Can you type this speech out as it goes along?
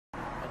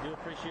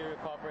appreciate your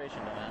cooperation,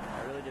 though, man.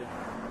 I really do.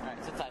 All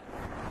right, sit tight.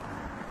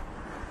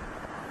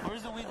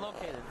 Where's the weed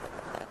located?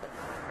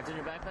 It's in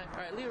your backpack?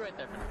 All right, leave it right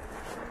there for now.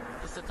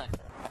 Just sit tight.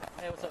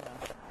 Hey, what's up, man?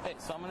 Hey,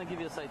 so I'm going to give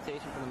you a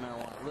citation for the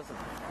marijuana. Listen,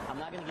 I'm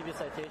not going to give you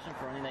a citation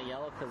for running that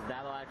yellow because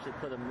that'll actually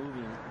put a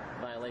moving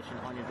violation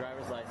on your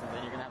driver's license,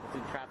 and you're going to have to do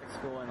traffic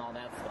school and all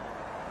that stuff.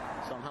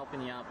 So I'm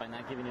helping you out by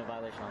not giving you a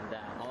violation on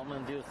that. All I'm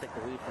going to do is take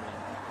the weed from you.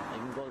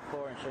 You can go to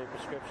court and show your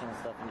prescription and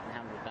stuff, and you can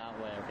handle it that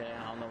way, okay?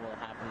 I don't know what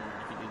will happen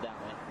if you do that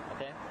way,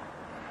 okay?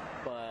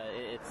 But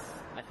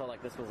I felt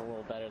like this was a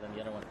little better than the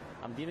other one.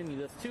 I'm giving you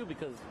this too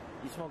because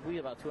you smoked weed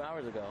about 2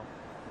 hours ago,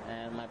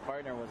 and my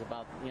partner was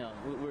about,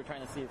 we were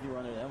trying to see if you were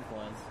under the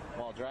influence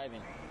while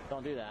driving.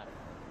 Don't do that,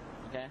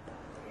 okay?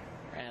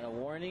 And a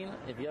warning,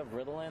 if you have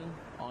Ritalin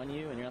on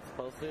you and you're not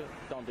supposed to,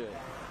 don't do it.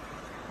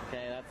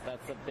 Okay,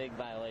 that's a big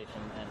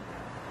violation, and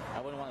I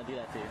wouldn't want to do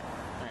that to you.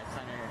 All right,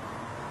 sign right here.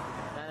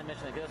 Not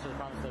admission to ghost, so the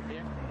promise to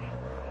appear.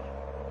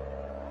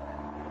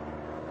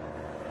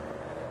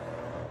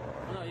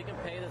 No, you can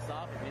pay this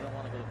off if you don't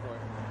want to go to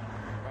court.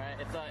 Right?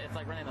 It's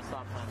like running a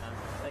stop sign, man.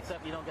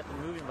 Except you don't get the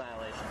moving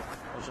violation,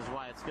 which is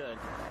why it's good.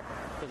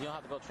 Because you don't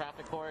have to go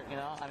traffic court,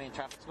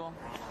 traffic school.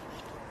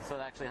 So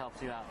it actually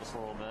helps you out just a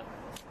little bit.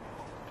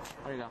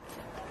 There you go.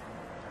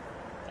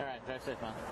 All right, drive safe, man.